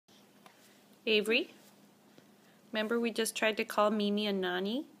Avery, remember we just tried to call Mimi and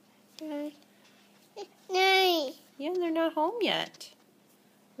Nani? Nani. Yeah, they're not home yet.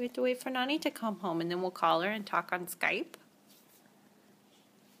 We have to wait for Nani to come home, and then we'll call her and talk on Skype.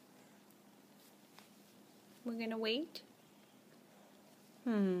 We're gonna wait?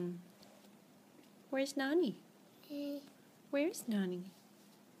 Where's Nani? Where's Nani?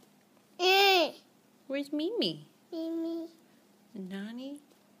 Where's Mimi? Mimi. And Nani?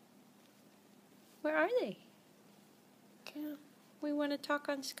 Where are they? We want to talk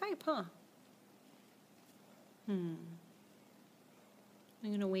on Skype, huh? I'm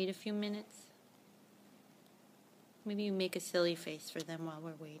gonna wait a few minutes. Maybe you make a silly face for them while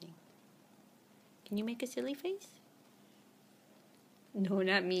we're waiting. Can you make a silly face? No,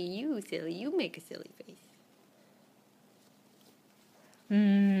 not me. You, silly. You make a silly face.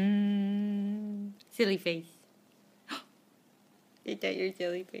 Silly face. Is that your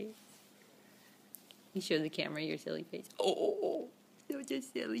silly face? You show the camera your silly face. Oh, such a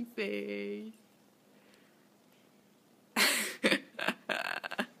silly face.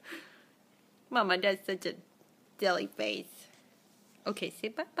 Mama does such a silly face. Okay, say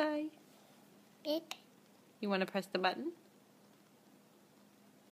bye-bye. You want to press the button?